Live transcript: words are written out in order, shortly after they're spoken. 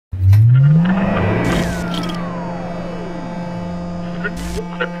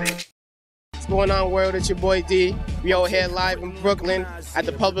going on, world? It's your boy D. We out here live in Brooklyn at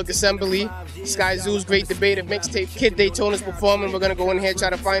the Public Assembly. Skyzoo's Great Debater mixtape Kid Daytona's performing. We're gonna go in here, try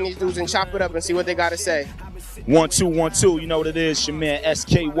to find these dudes and chop it up and see what they gotta say. 1 2 1 2, you know what it is, your man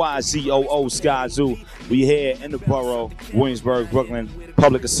Skyzoo Skyzoo. We here in the borough, Williamsburg, Brooklyn,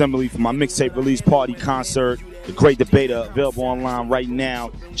 Public Assembly for my mixtape release party concert. The Great Debater available online right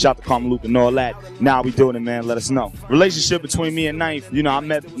now. Shout out to Karmaloop and all that. Now we doing it, man. Let us know. Relationship between me and Knife. You know, I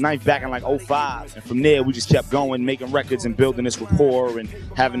met Knife back in like 05, and from there we just kept going, making records and building this rapport and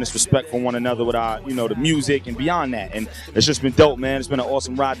having this respect for one another with our, you know, the music and beyond that. And it's just been dope, man. It's been an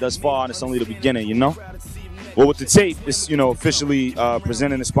awesome ride thus far, and it's only the beginning, you know. Well, with the tape, it's, you know, officially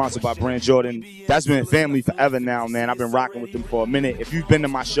presented and sponsored by Brand Jordan. That's been family forever now, man. I've been rocking with them for a minute. If you've been to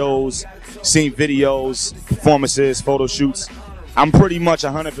my shows, seen videos, performances, photo shoots, I'm pretty much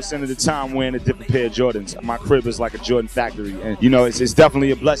 100% of the time wearing a different pair of Jordans. My crib is like a Jordan factory. And, you know, it's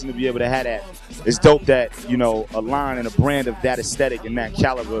definitely a blessing to be able to have that. It's dope that, you know, a line and a brand of that aesthetic and that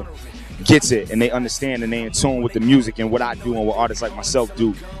caliber gets it, and they understand and they in tune with the music and what I do and what artists like myself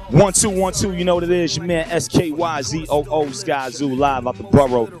do. 1 2 1 2, you know what it is, your man Skyzoo Skyzoo live out the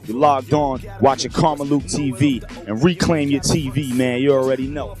borough. You're logged on watching KarmaloopTV and reclaim your TV, man. You already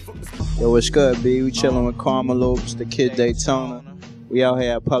know. Yo, what's good, B? We chilling with Karmaloops, the Kid Daytona. We out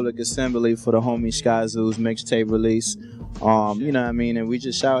here at Public Assembly for the homie Skyzoo's mixtape release. You know what I mean, and we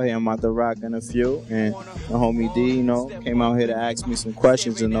just out here. I'm out there rocking a few, and the homie D, you know, came out here to ask me some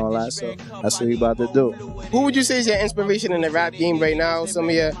questions and all that, so that's what we about to do. Who would you say is your inspiration in the rap game right now?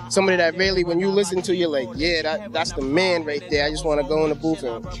 Somebody that really, when you listen to, you're like, yeah, that's the man right there. I just want to go in the booth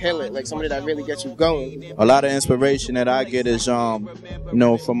and kill it. Like somebody that really gets you going. A lot of inspiration that I get is, you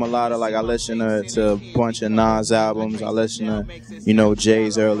know, from a lot of, like, I listen to a bunch of Nas albums. I listen to, you know,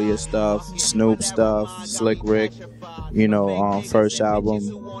 Jay's earlier stuff, Snoop stuff, Slick Rick, you know, first album.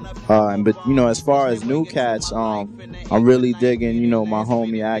 But, you know, as far as new cats, I'm really digging, you know, my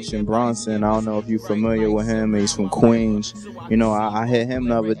homie Action Bronson. I don't know if you're familiar with him. He's from Queens. You know, I hit him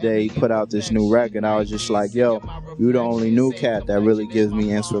the other day. He put out this new record. I was just like, yo, you the only new cat that really gives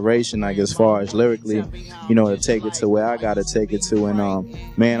me inspiration, like, as far as lyrically, you know, to take it to where I got to take it to.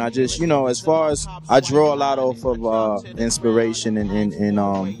 And, man, I just, you know, as far as I draw a lot off of inspiration in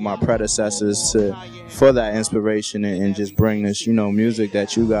my predecessors for that inspiration and just bring this, you know, music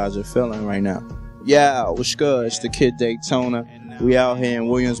that you guys are feeling right now. Yeah, what's good? It's the Kid Daytona. We out here in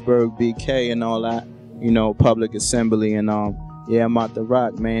Williamsburg BK and all that, you know, Public Assembly, and yeah, I'm out the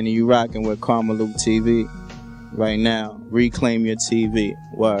rock, man, and you rocking with KarmaloopTV right now. Reclaim your TV.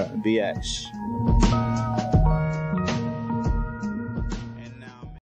 Word, BX.